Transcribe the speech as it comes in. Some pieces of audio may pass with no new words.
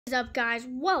What's up, guys?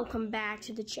 Welcome back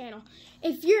to the channel.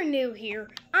 If you're new here,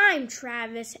 I'm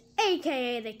Travis,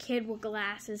 aka the kid with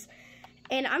glasses,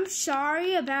 and I'm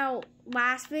sorry about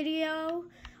last video.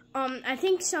 I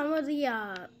think some of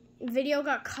the video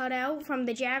got cut out from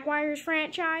the Jaguars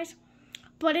franchise,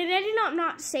 but it ended up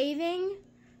not saving.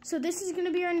 So this is going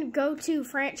to be our go-to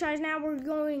franchise now. We're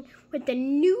going with the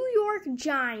New York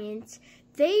Giants.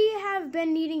 They have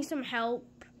been needing some help.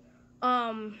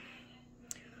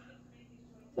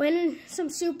 Winning some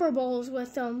Super Bowls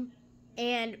with them,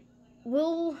 and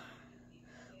we're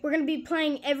going to be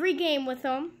playing every game with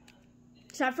them,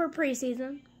 except for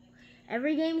preseason.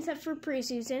 Every game except for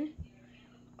preseason.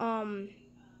 I'm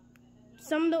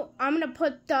going to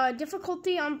put the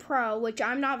difficulty on Pro, which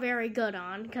I'm not very good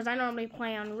on, because I normally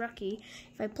play on Rookie.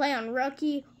 If I play on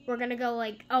Rookie, we're going to go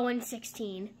like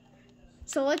 0-16.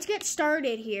 So let's get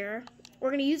started here. We're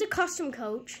going to use a custom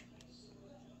coach.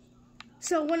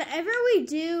 So whenever we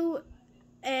do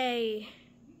a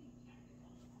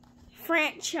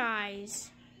franchise,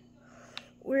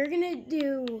 we're going to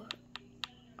do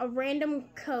a random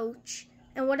coach,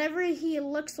 and whatever he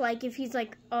looks like, if he's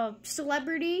like a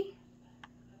celebrity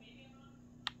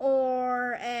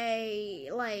or a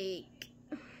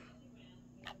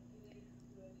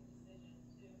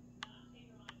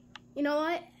you know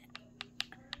what?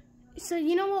 So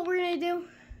you know what we're going to do?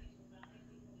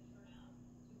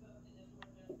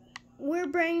 We're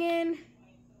bringing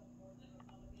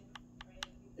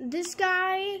this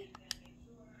guy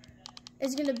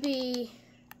is going to be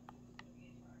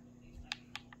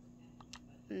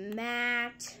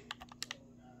Matt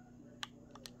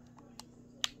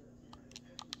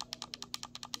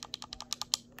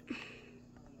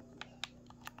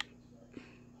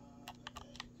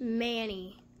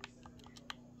Manny.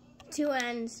 Two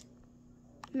ends.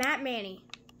 Matt Manny.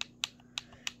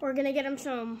 We're going to get him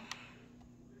some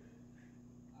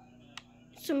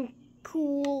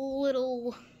cool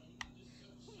little,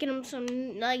 get him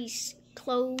some nice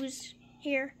clothes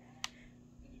here.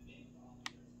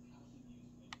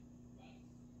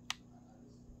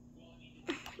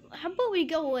 How about we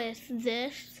go with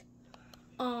this?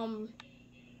 I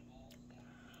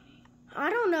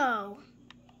don't know.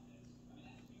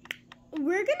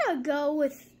 We're gonna go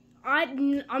with,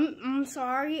 I'm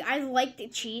sorry, I like the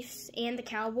Chiefs and the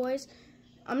Cowboys.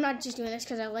 I'm not just doing this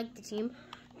because I like the team.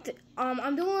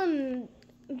 I'm doing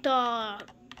the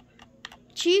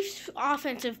Chiefs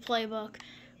offensive playbook,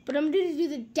 but I'm going to do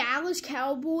the Dallas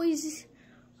Cowboys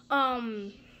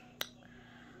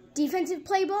defensive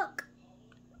playbook,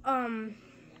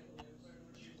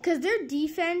 because their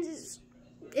defense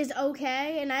is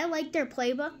okay, and I like their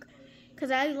playbook, because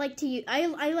I like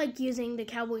using the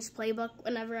Cowboys playbook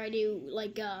whenever I do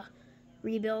like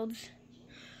rebuilds.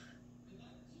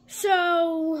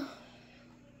 So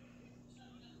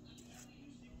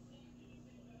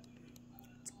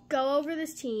go over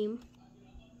this team.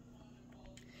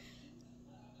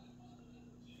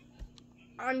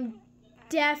 I'm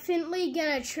definitely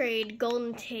gonna trade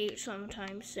Golden Tate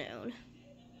sometime soon.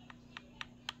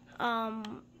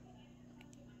 Andrew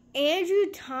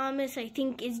Thomas, I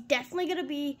think, is definitely gonna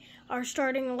be our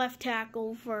starting left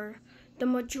tackle for the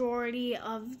majority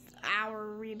of our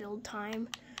rebuild time.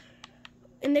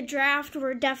 In the draft,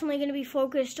 we're definitely gonna be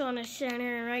focused on a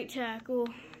center and right tackle.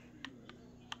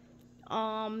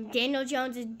 Daniel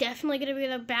Jones is definitely going to be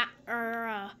the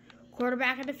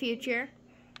quarterback of the future.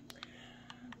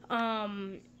 What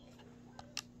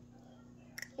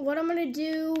I'm going to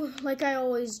do, like I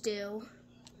always do,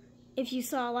 if you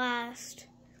saw last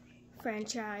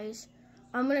franchise,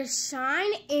 I'm going to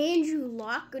sign Andrew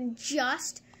Luck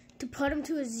just to put him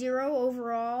to a 0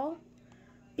 overall,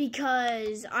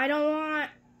 because I don't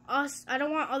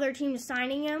want other teams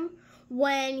signing him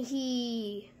when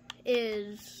he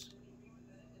is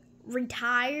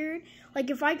retired.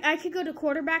 Like, if I could go to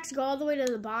quarterbacks, go all the way to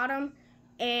the bottom,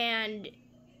 and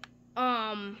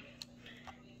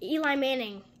Eli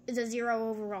Manning is a 0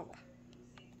 overall.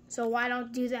 So why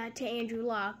don't do that to Andrew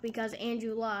Luck? Because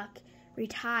Andrew Luck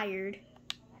retired.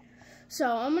 So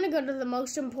I'm gonna go to the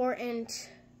most important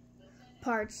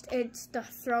parts. It's the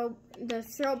throw. The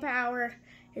throw power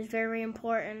is very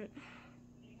important.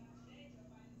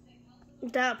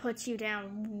 That puts you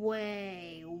down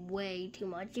way too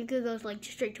much. You could go like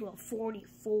straight to a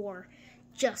 44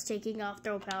 just taking off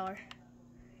throw power.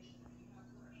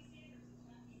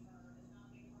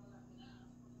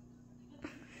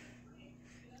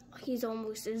 He's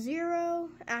almost a 0.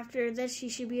 After this, he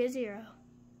should be a 0.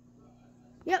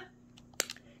 Yep.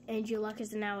 Andrew Luck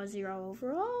is now a 0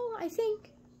 overall, I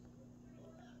think.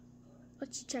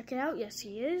 Let's check it out. Yes,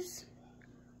 he is.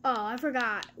 Oh, I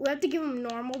forgot. We have to give him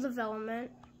normal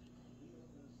development.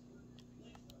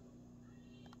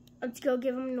 Let's go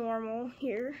give him normal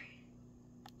here.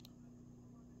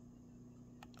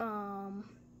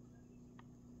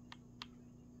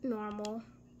 Normal.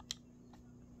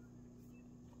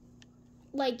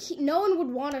 Like, no one would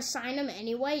want to sign him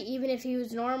anyway, even if he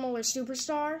was normal or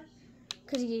superstar,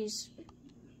 because he's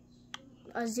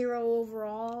a 0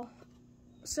 overall.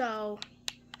 So,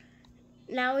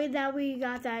 now that we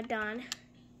got that done,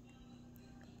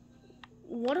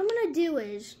 what I'm going to do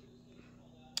is,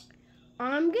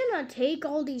 I'm going to take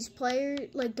all these players,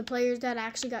 like the players that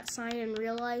actually got signed in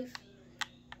real life.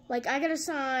 Like, I got to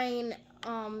sign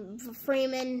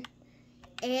Freeman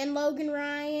and Logan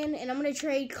Ryan, and I'm going to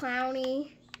trade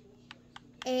Clowney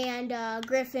and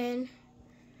Griffin.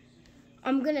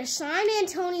 I'm going to sign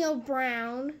Antonio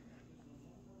Brown,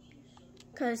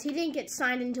 because he didn't get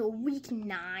signed until week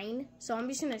 9, so I'm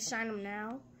just going to sign him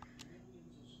now.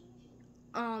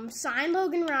 Sign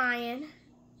Logan Ryan,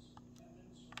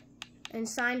 and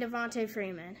sign Devontae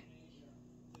Freeman.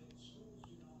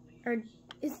 Or,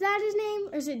 is that his name,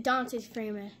 or is it Dante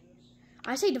Freeman?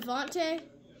 I say Devontae.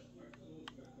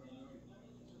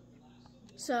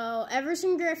 So,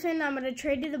 Everson Griffin, I'm going to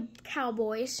trade to the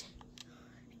Cowboys.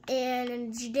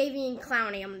 And Jadeveon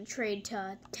Clowney, I'm going to trade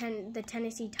to the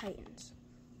Tennessee Titans.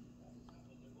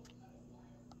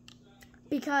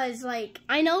 Because, like,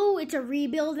 I know it's a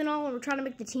rebuild and all, and we're trying to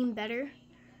make the team better.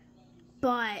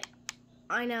 But,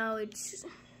 I know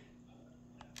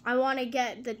I want to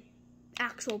get the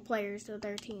actual players of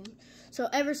their team. So,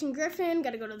 Everson Griffin,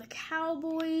 got to go to the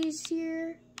Cowboys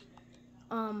here.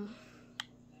 I'm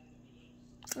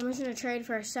just going to trade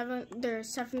for their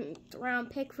 7th round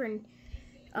pick for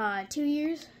 2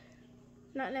 years.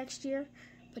 Not next year,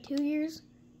 but 2 years.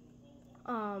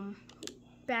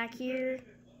 Back here,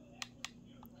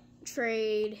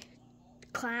 trade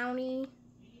Clowney.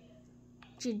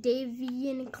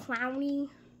 Jadeveon Clowney.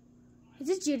 Is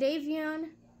it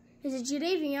Jadeveon? Is it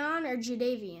Jadeveon or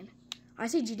Jadeveon? I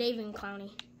say Jadeveon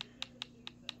Clowney.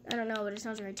 I don't know, but it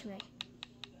sounds right to me.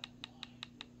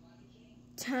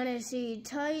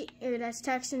 That's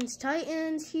Texans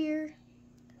Titans here.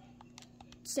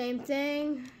 Same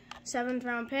thing. 7th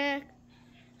round pick.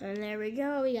 And there we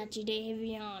go. We got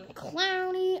Jadeveon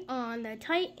Clowney on the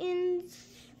Titans.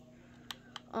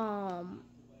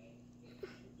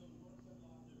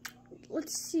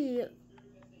 Let's see.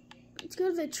 Let's go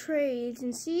to the trades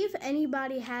and see if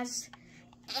anybody has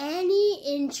any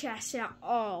interest at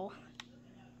all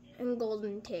in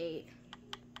Golden Tate.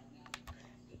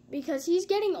 Because he's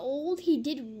getting old. He's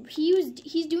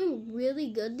doing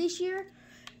really good this year.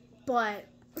 But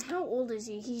how old is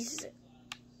he? He's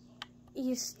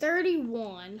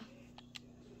 31.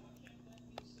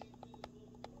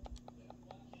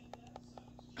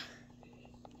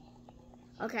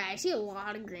 Okay, I see a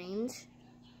lot of greens.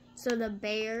 So the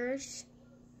Bears.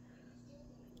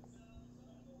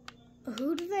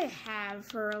 Who do they have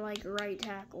for, like, right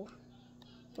tackle?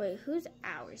 Wait, who's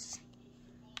ours?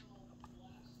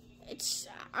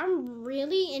 I'm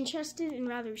really interested in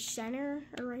rather center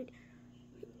or right.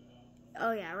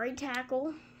 Oh yeah, right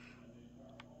tackle.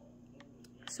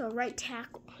 So right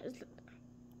tackle.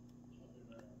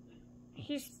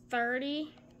 He's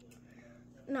 30.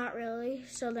 Not really.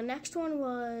 So the next one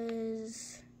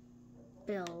was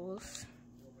Bills.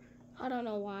 I don't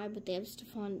know why, but they have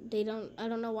Stephon. I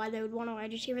don't know why they would want a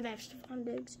wide receiver. They have Stephon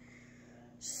Diggs.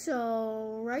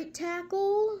 So right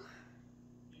tackle.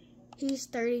 He's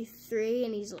 33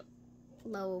 and he's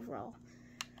low overall.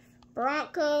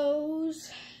 Broncos.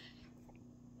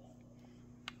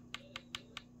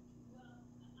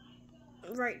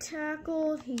 Right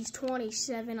tackle. He's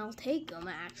 27. I'll take him,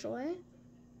 actually.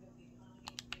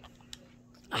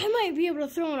 I might be able to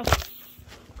throw in a...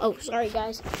 Oh, sorry,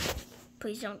 guys.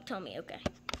 Please don't tell me, okay.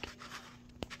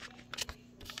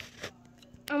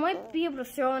 I might be able to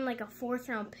throw in, like, a 4th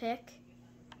round pick.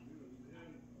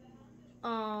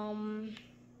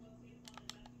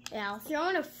 Yeah, I'll throw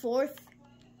in a 4th.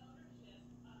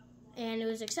 And it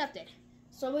was accepted.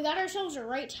 So we got ourselves a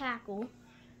right tackle.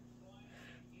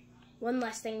 One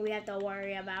less thing we have to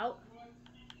worry about.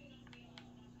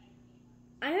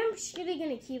 I am really going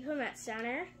to keep him at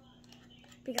center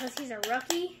because he's a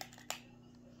rookie.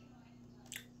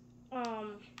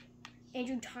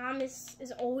 Andrew Thomas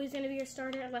is always going to be a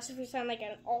starter unless if we sound like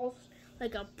a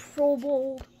Pro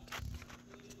Bowl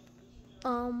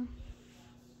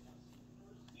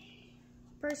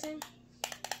person.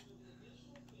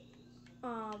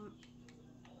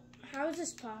 How is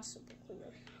this possible?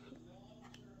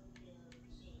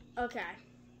 Okay.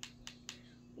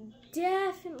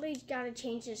 Definitely got to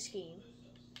change the scheme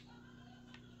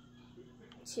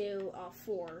to a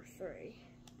 4-3.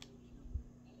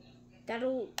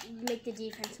 That'll make the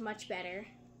defense much better.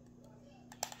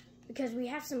 Because we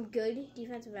have some good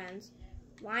defensive ends.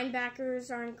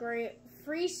 Linebackers aren't great.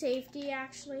 Free safety,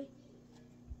 actually.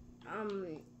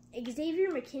 Xavier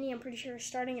McKinney, I'm pretty sure, is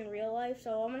starting in real life.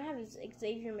 So I'm going to have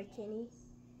Xavier McKinney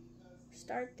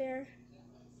start there.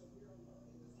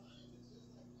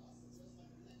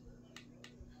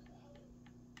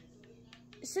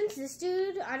 Since this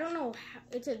dude, I don't know,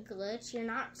 it's a glitch. You're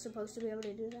not supposed to be able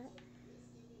to do that.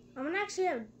 I'm going to actually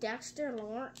have Dexter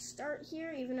Lawrence start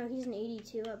here, even though he's an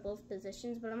 82 at both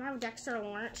positions. But I'm going to have Dexter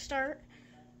Lawrence start.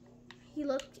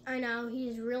 I know,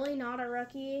 he's really not a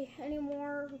rookie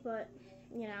anymore, but,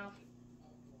 you know.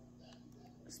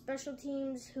 Special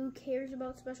teams, who cares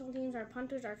about special teams? Our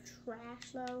punters are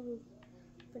trash, though,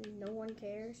 but no one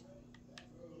cares.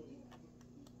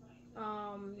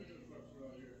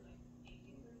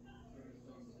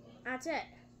 That's it.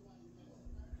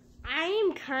 I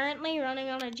am currently running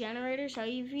on a generator, so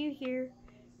if you hear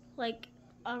like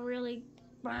a really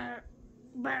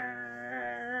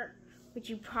which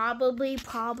you probably,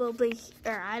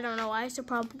 or I don't know why I said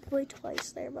probably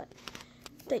twice there, but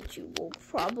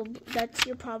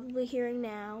you're probably hearing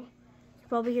now. You're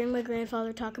probably hearing my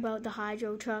grandfather talk about the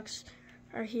hydro trucks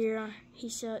are here. He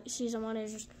sees them on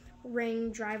his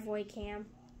Ring driveway cam.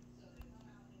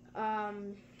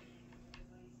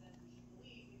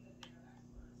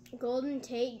 Golden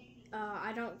Tate,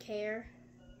 I don't care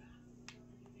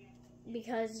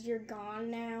because you're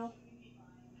gone now.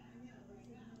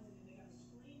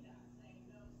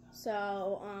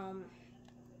 So,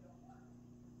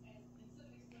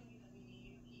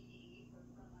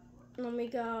 let me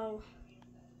go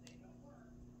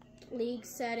league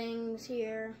settings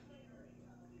here.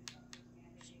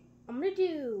 I'm gonna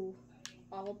do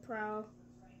All Pro.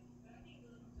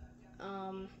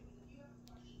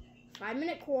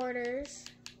 5-minute quarters.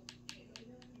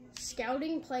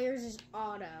 Scouting players is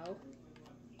auto.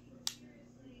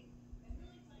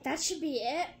 That should be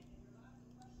it.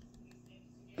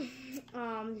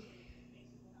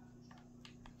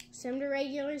 Sim to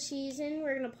regular season.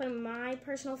 We're gonna play my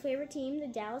personal favorite team, the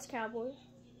Dallas Cowboys,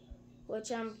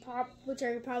 which are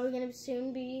probably gonna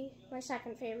soon be my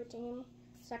second favorite team,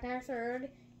 second or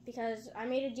third, because I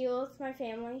made a deal with my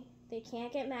family. They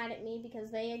can't get mad at me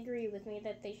because they agree with me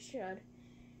that they should.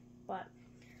 But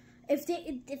if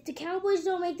the Cowboys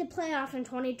don't make the playoff in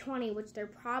 2020, which they're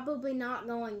probably not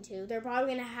going to, they're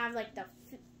probably going to have like the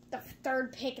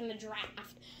third pick in the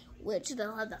draft, which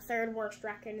they'll have the third worst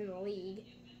record in the league.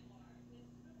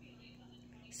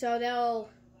 So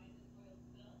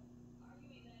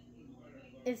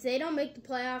if they don't make the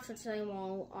playoffs, which they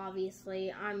won't,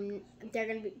 obviously, they're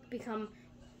going to become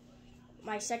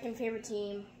my second favorite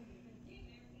team.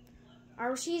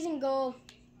 Our season goal,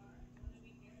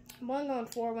 I'm only going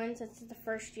 4 wins. This is the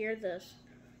first year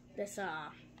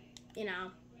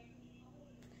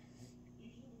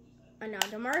I know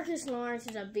DeMarcus Lawrence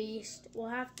is a beast. We'll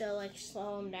have to like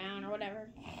slow him down or whatever.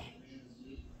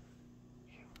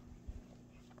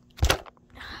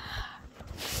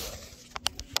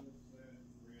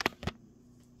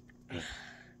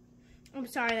 I'm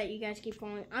sorry that you guys keep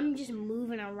calling. I'm just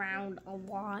moving around a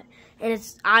lot, and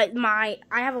I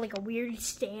have like a weird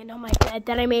stand on my bed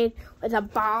that I made with a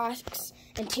box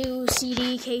and 2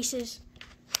 CD cases,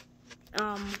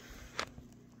 for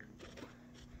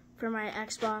my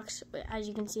Xbox, as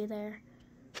you can see there,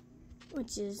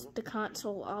 which is the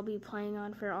console I'll be playing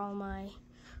on for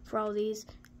all these.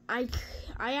 I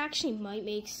actually might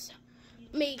make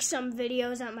some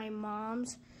videos at my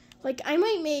mom's. Like I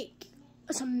might make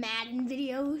some Madden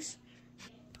videos.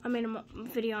 I made a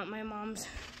video at my mom's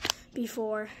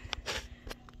before.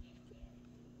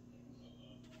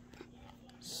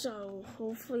 So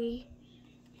hopefully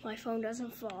my phone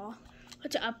doesn't fall.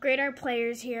 Let's upgrade our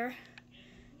players here.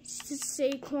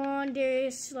 Saquon,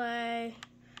 Darius Slay,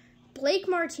 Blake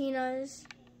Martinez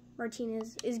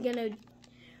is gonna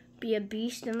be a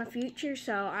beast in the future,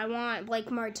 so I want Blake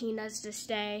Martinez to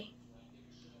stay.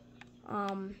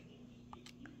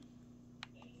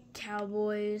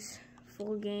 Cowboys,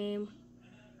 full game.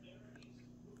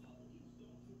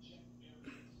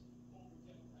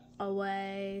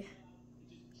 Away.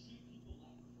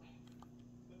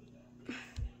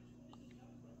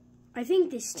 I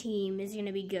think this team is going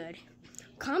to be good.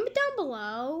 Comment down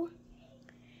below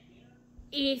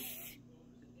if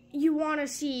you want to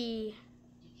see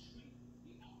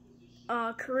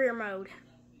career mode.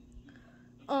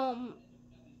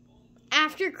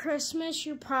 After Christmas,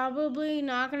 you're probably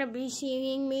not going to be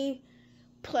seeing me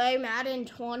play Madden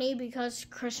 20 because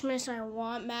Christmas I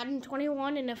want Madden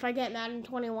 21, and if I get Madden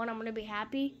 21, I'm going to be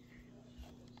happy.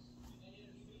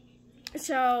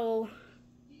 So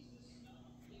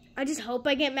I just hope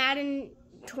I get Madden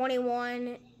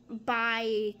 21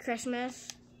 by Christmas.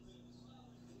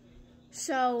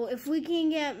 So if we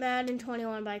can get Madden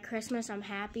 21 by Christmas, I'm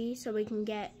happy. So we can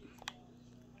get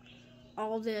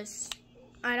all this.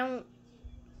 Well,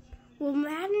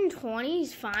 Madden 20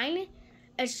 is fine.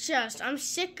 It's just, I'm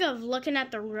sick of looking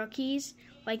at the rookies,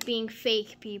 like, being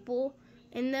fake people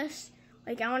in this.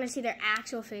 Like, I want to see their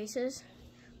actual faces.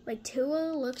 Like,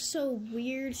 Tua looks so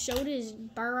weird. So does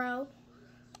Burrow.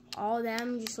 All of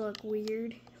them just look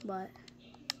weird. But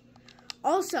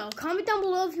also, comment down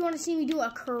below if you want to see me do a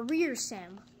career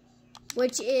sim,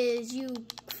 which is you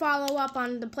follow up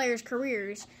on the players'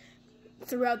 careers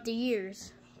throughout the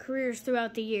years. Careers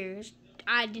throughout the years.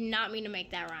 I did not mean to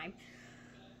make that rhyme.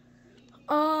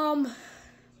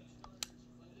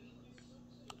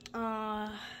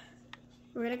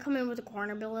 We're gonna come in with the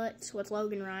corner billets with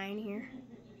Logan Ryan here.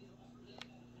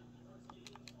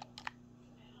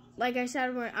 Like I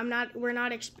said, I don't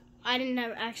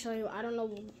know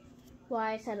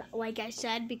why I said like I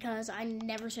said, because I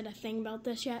never said a thing about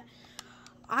this yet.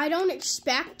 I don't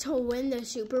expect to win the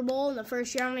Super Bowl in the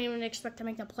first year. I don't even expect to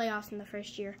make the playoffs in the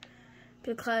first year,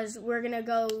 because we're gonna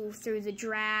go through the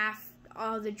draft,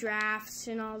 all the drafts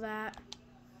and all that.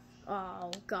 Oh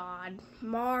God,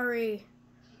 Amari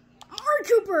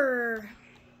Cooper.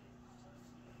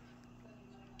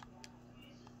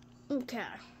 Okay,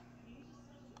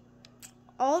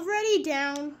 already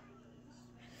down.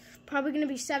 Probably gonna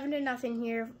be 7-0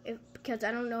 here, because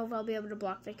I don't know if I'll be able to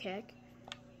block the kick.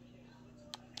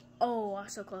 Oh,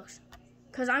 so close.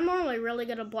 Because I'm normally really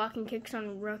good at blocking kicks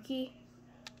on rookie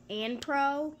and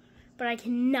pro, but I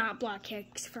cannot block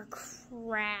kicks for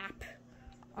crap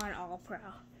on all pro.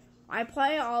 I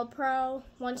play all pro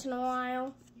once in a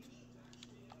while,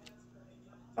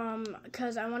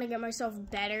 because I want to get myself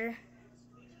better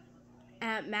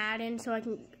at Madden, so I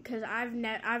can, because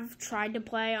I've tried to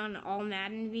play on all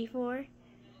Madden before.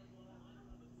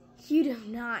 You do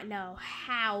not know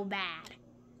how bad.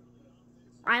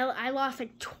 I lost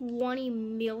like 20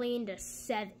 million to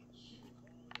 7.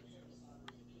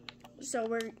 So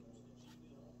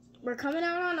we're coming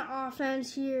out on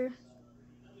offense here.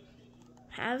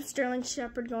 Have Sterling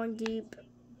Shepard going deep.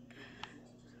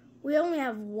 We only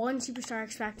have one superstar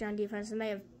X Factor on defense, and they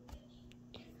have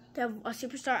a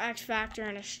superstar X Factor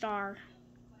and a star.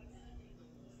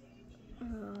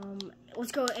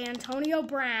 Let's go Antonio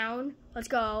Brown. Let's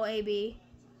go AB.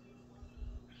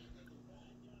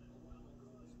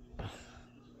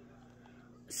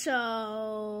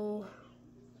 So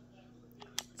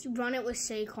let's run it with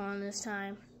Saquon this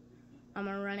time. I'm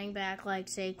a running back like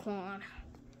Saquon.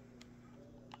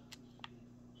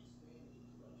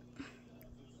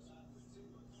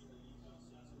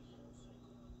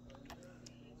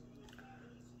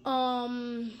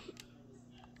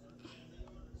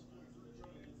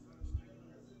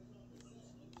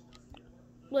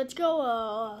 Let's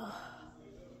go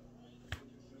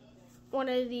one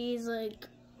of these like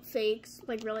fakes,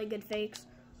 like really good fakes.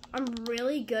 I'm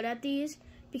really good at these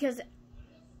because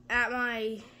at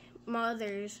my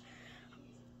mother's,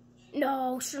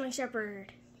 no, Sterling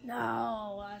Shepard,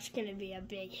 no, that's gonna be a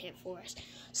big hit for us.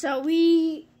 So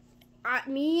me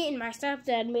and my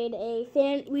stepdad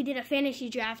we did a fantasy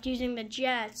draft using the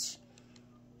Jets,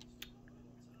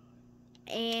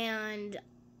 and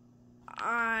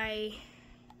I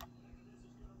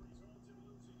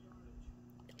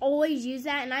always use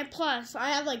that, and I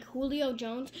have like Julio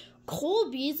Jones. Cole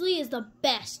Beasley is the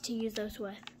best to use those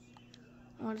with.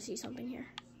 I want to see something here.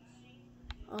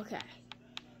 Okay.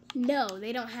 No,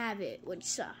 they don't have it, which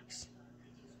sucks.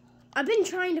 I've been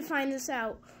trying to find this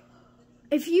out.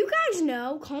 If you guys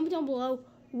know, comment down below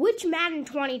which Madden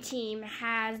 20 team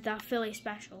has the Philly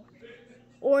special.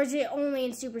 Or is it only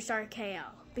in Superstar KO?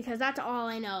 Because that's all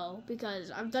I know. Because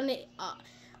I've done it.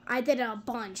 I did a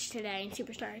bunch today in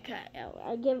Superstar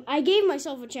KO. I gave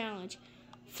myself a challenge.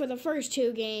 For the first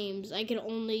 2 games, I could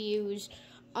only use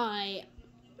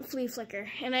Flea Flicker.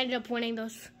 And I ended up winning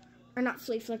those. Or not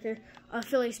Flea Flicker.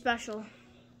 Philly special.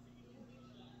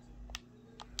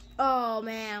 Oh,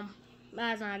 man.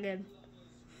 That's not good.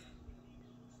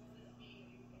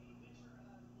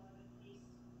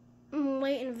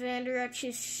 Leighton Vander Esch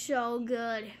is so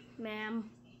good, man.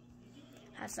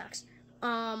 That sucks.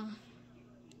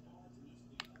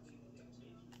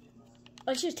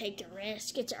 Let's just take the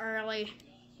risk. It's early.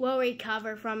 We'll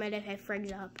recover from it if it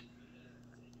frigs up.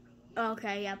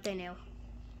 Okay, yep, they knew.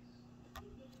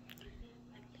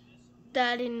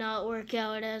 That did not work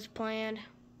out as planned.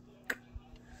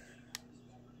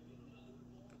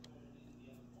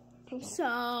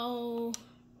 So,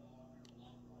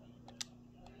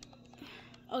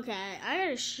 okay, I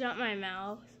gotta shut my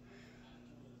mouth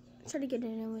Try to get it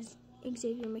in with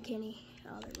Xavier McKinney.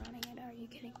 Oh, they're running it. Are you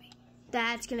kidding me?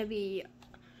 That's going to be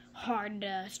hard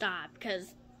to stop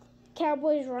because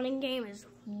Cowboys' running game is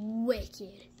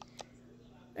wicked.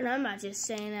 And I'm not just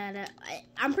saying that.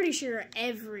 I'm pretty sure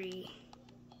every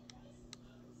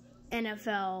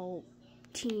NFL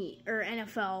team or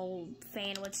NFL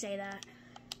fan would say that.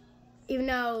 Even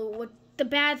though what the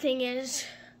bad thing is,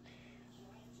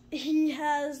 he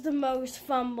has the most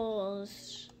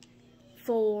fumbles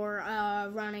for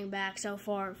running back so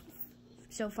far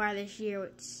this year,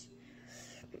 which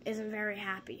isn't very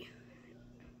happy,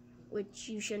 which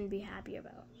you shouldn't be happy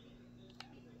about.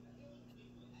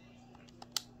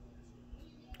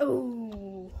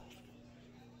 Oh,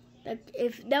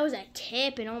 if that was a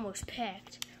tip and almost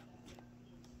picked.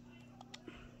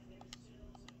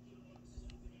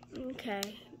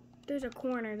 Okay, there's a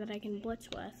corner that I can blitz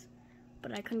with,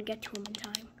 but I couldn't get to him in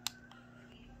time.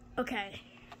 Okay,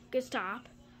 good stop.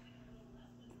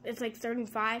 It's like 3rd and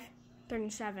 5, 3rd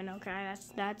and 7. Okay,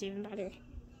 that's even better.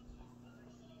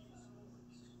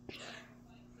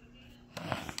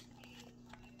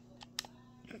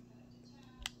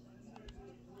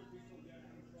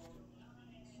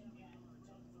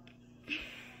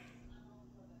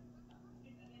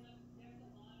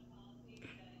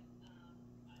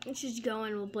 Let's just go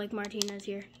in with Blake Martinez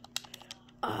here.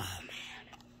 Oh, man.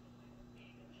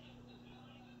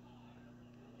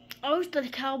 I wish the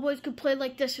Cowboys could play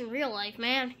like this in real life,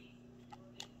 man.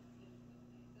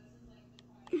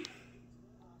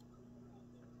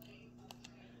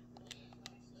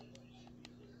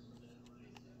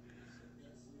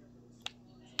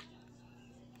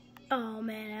 Oh,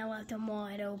 man, I left him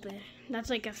wide open. That's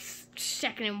like a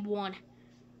 2nd and 1.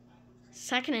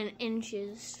 2nd and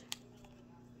inches.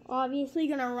 Obviously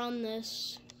gonna run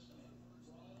this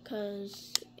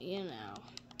because, you know,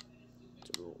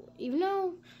 even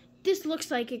though this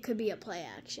looks like it could be a play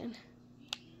action.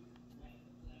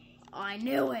 Oh, I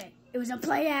knew it. It was a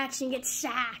play action. Get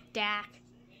sacked, Dak.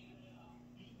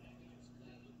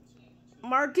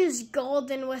 Marcus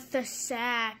Golden with the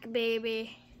sack,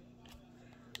 baby.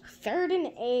 3rd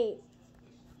and 8.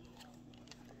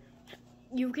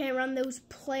 You can't run those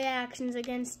play actions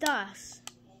against us.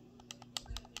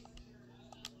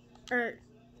 Oh,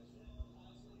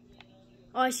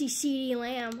 I see CeeDee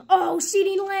Lamb. Oh,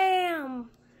 CeeDee Lamb!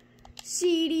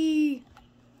 CeeDee.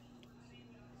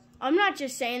 I'm not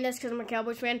just saying this because I'm a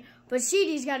Cowboys fan, but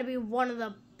CeeDee's got to be one of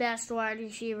the best wide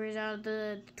receivers out of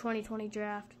the 2020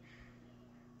 draft.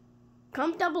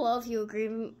 Comment down below if you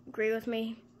agree with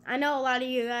me. I know a lot of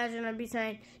you guys are going to be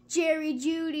saying, Jerry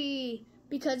Jeudy,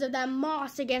 because of that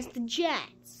Moss against the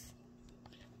Jets.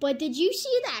 But did you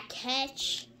see that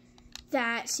catch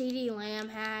that CeeDee Lamb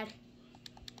had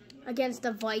against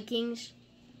the Vikings?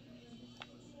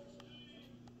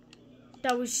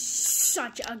 That was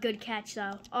such a good catch,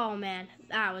 though. Oh, man,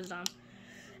 that was dumb.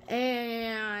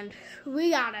 And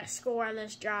we gotta score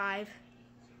this drive.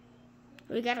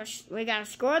 We gotta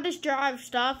score this drive,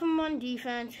 stop them on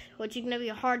defense, which is gonna be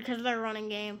hard because of their running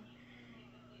game.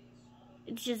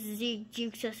 It's just Zeke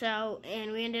jukes us out,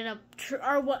 and we ended up,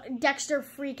 Dexter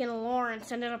freaking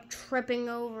Lawrence ended up tripping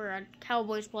over a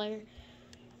Cowboys player.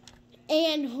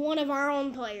 And one of our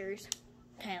own players.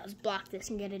 Okay, let's block this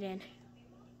and get it in.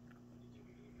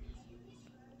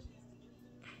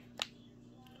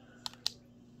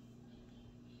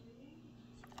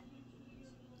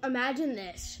 Imagine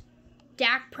this.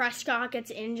 Dak Prescott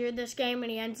gets injured this game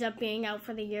and he ends up being out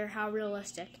for the year. How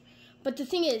realistic. But the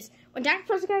thing is, when Dak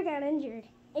Prescott got injured,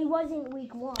 it wasn't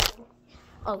week 1.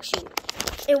 Oh, shoot.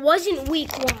 It wasn't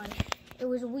week 1. It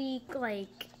was week,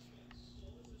 like,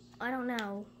 I don't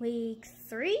know, week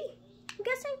 3, I'm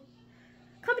guessing?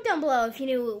 Comment down below if you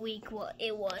knew what week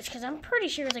it was, because I'm pretty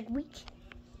sure it was, like, week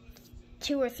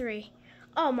 2 or 3.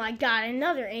 Oh, my God,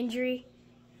 another injury.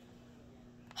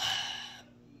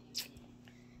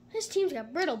 This team's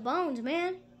got brittle bones,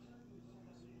 man.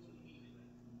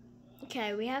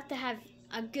 Okay, we have to have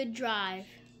a good drive.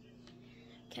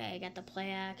 Okay, I got the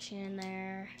play action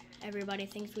there. Everybody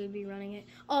thinks we'd be running it.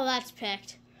 Oh, that's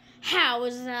picked. How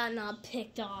is that not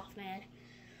picked off, man?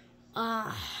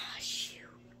 Shoot.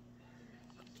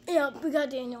 Yep, we got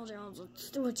Daniel Jones,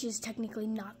 which is technically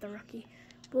not the rookie.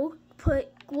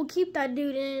 We'll keep that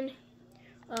dude in.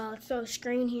 Throw a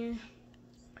screen here.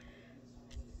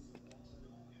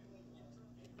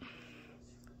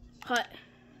 Cut.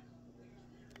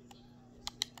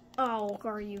 Oh,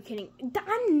 are you kidding?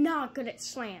 I'm not good at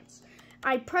slants.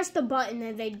 I press the button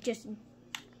and they just...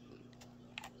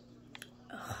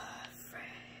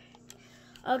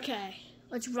 Okay,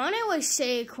 let's run it with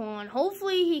Saquon.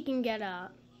 Hopefully he can get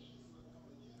up.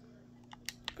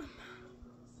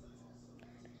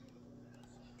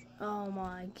 Oh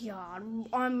my God.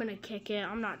 I'm going to kick it.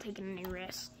 I'm not taking any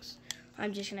risks.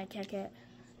 I'm just going to kick it.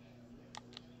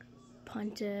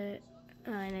 Punt it.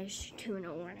 And there's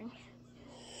 2-0 warning.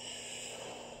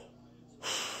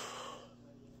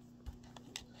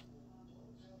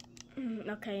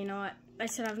 Okay, you know what? I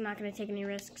said I'm not going to take any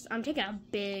risks. I'm taking a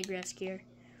big risk here.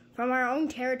 From our own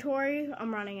territory,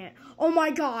 I'm running it. Oh my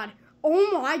God.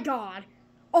 Oh my God.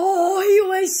 Oh, he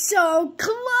was so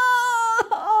close.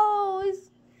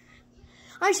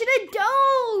 I should have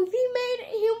dove.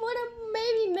 He would have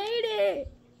maybe made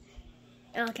it.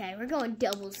 Okay, we're going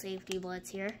double safety blitz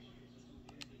here.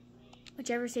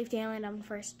 Whichever safety I land on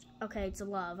first. Okay, it's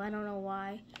Love. I don't know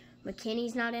why.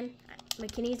 McKinney's not in.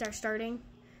 McKinney's our starting.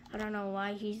 I don't know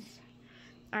why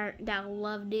that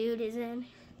Love dude is in.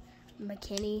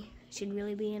 McKinney should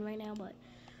really be in right now, but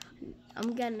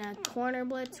I'm getting a corner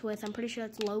blitz with, I'm pretty sure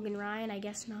it's Logan Ryan. I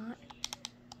guess not.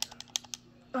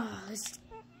 Oh, this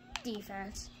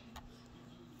defense.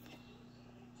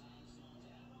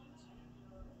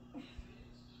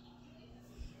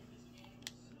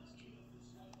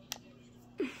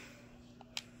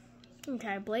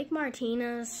 Okay, Blake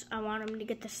Martinez. I want him to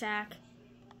get the sack.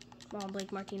 Come on,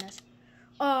 Blake Martinez.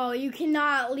 Oh, you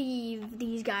cannot leave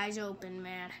these guys open,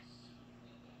 man.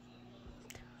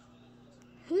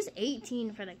 Who's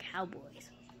 18 for the Cowboys?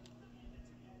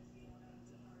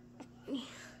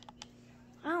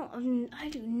 I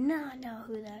do not know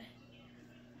who that is.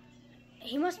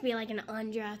 He must be like an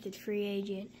undrafted free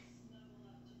agent.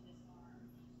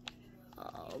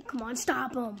 Oh, come on,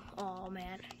 stop him. Oh,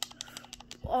 man.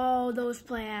 Oh, those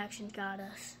play actions got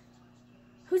us.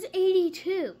 Who's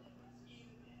 82?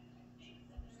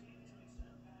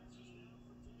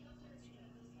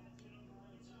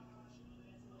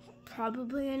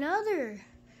 Probably another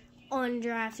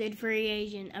undrafted free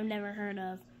agent I've never heard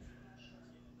of.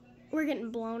 We're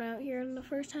getting blown out here in the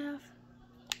first half.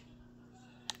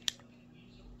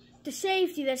 The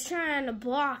safety that's trying to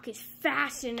block is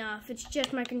fast enough. It's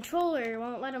just my controller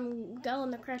won't let him go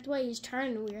in the correct way. He's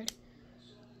turning weird.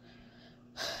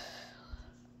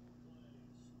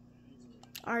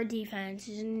 Our defense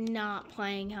is not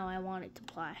playing how I want it to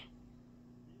play.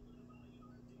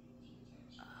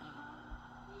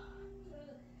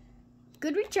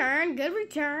 Good return, good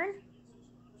return.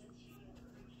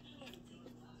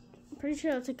 I'm pretty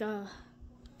sure it's like a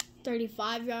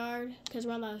 35-yard, because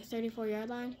we're on the 34-yard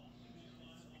line.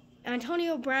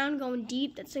 Antonio Brown going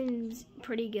deep, that seems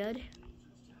pretty good.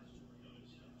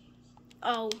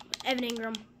 Oh, Evan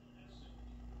Ingram.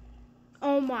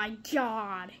 Oh my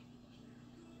God.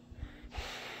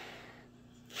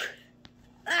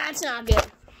 That's not good.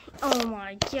 Oh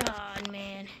my God,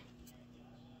 man.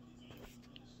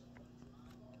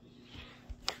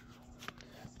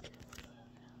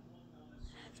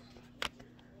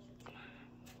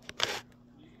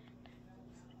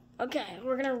 Okay,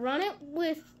 we're going to run it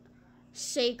with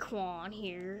Saquon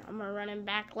here. I'm going to run him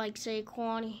back like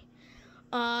Saquon.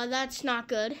 That's not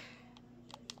good.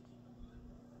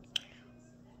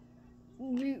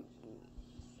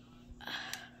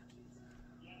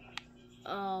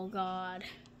 Oh, God.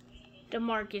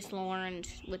 DeMarcus Lawrence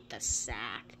with the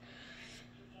sack.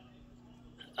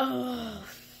 Oh,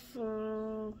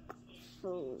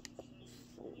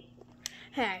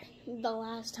 Hey, the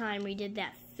last time we did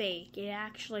that fake, it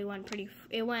actually went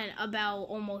it went about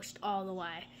almost all the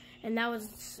way. And that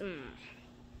was,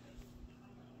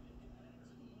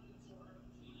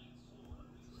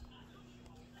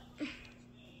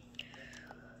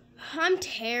 I'm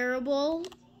terrible.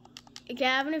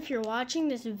 Gavin, if you're watching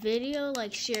this video,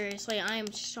 like, seriously, I am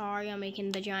sorry I'm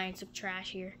making the Giants look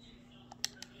trash here.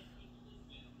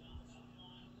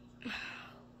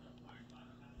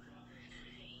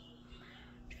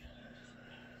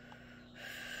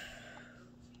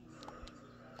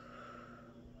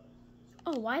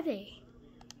 Oh, why they?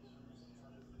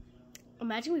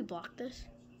 Imagine we blocked this.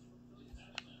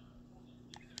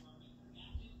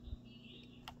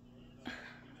 Oh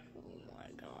my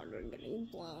God, we're getting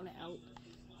blown out.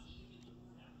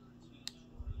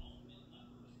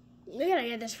 We gotta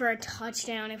get this for a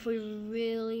touchdown if we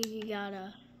really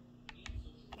gotta.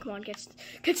 Come on, catch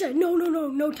that. No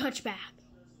touchback.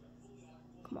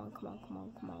 Come on.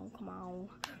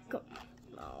 Go.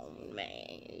 Oh,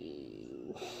 man.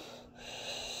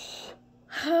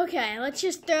 Okay, let's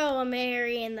just throw a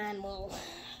Mary and then we'll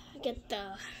get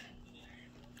the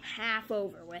half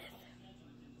over with.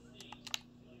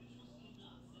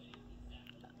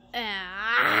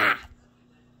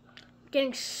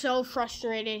 Getting so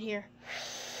frustrated here.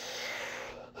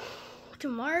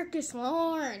 DeMarcus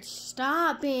Lawrence,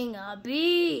 stop being a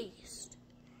beast.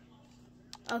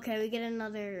 Okay, we get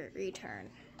another return.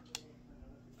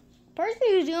 person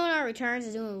who's doing our returns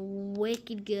is doing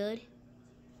wicked good.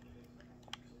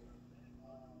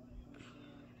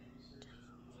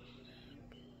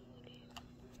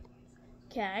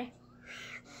 Okay.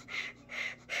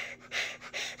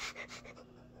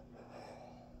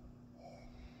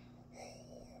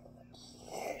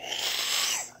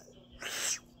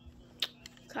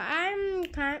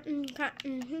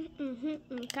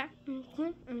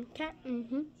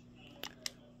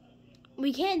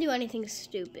 We can't do anything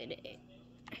stupid.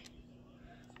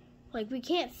 Like, we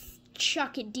can't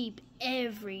chuck it deep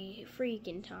every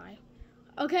freaking time.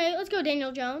 Okay, let's go,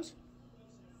 Daniel Jones.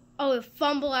 Oh, a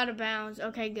fumble out of bounds.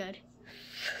 Okay, good.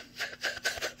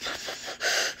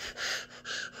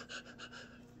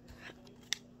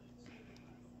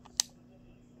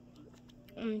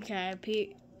 Okay,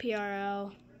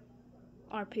 PRO,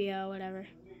 RPO, whatever.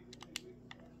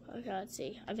 Okay, let's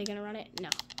see. Are they gonna run it? No.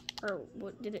 Or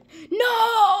what did it?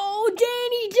 No!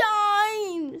 Danny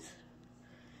Dimes!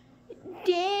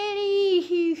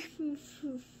 Danny!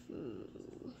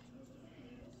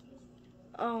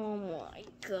 Oh my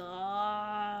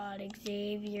God.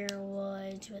 Xavier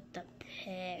Woods with the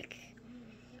pick.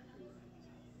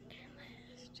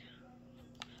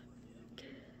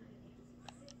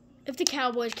 If the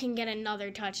Cowboys can get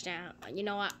another touchdown, you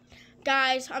know what?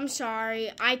 Guys, I'm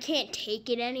sorry. I can't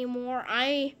take it anymore.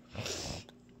 I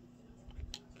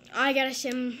gotta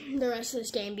sim the rest of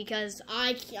this game because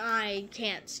I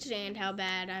can't stand how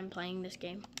bad I'm playing this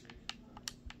game.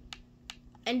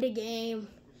 End of game.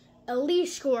 At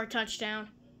least score a touchdown.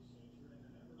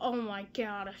 Oh my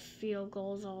God, a field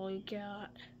goal's all we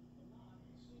got.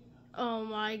 Oh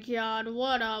my God,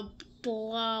 what a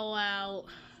blowout.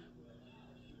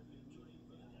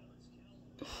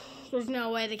 There's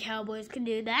no way the Cowboys could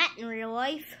do that in real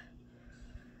life.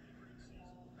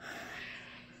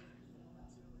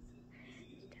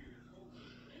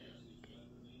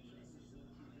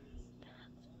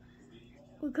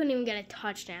 We couldn't even get a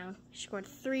touchdown. We scored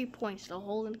 3 points the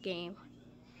whole game.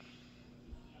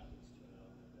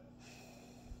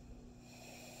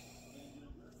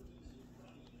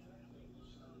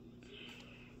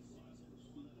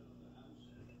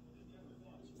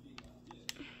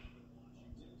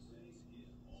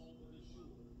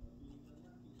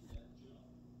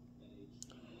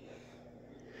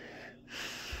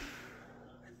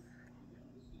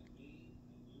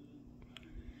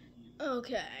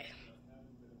 Okay.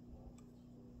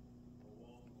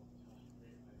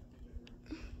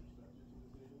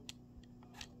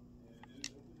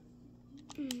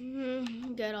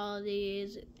 Get all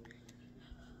these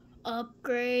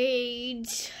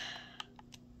upgrades.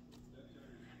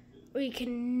 We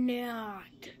cannot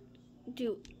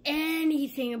do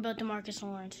anything about DeMarcus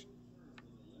Lawrence.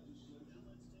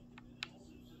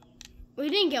 We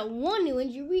didn't get one new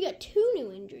injury, we got 2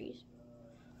 new injuries.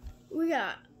 We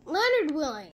got Leonard Williams,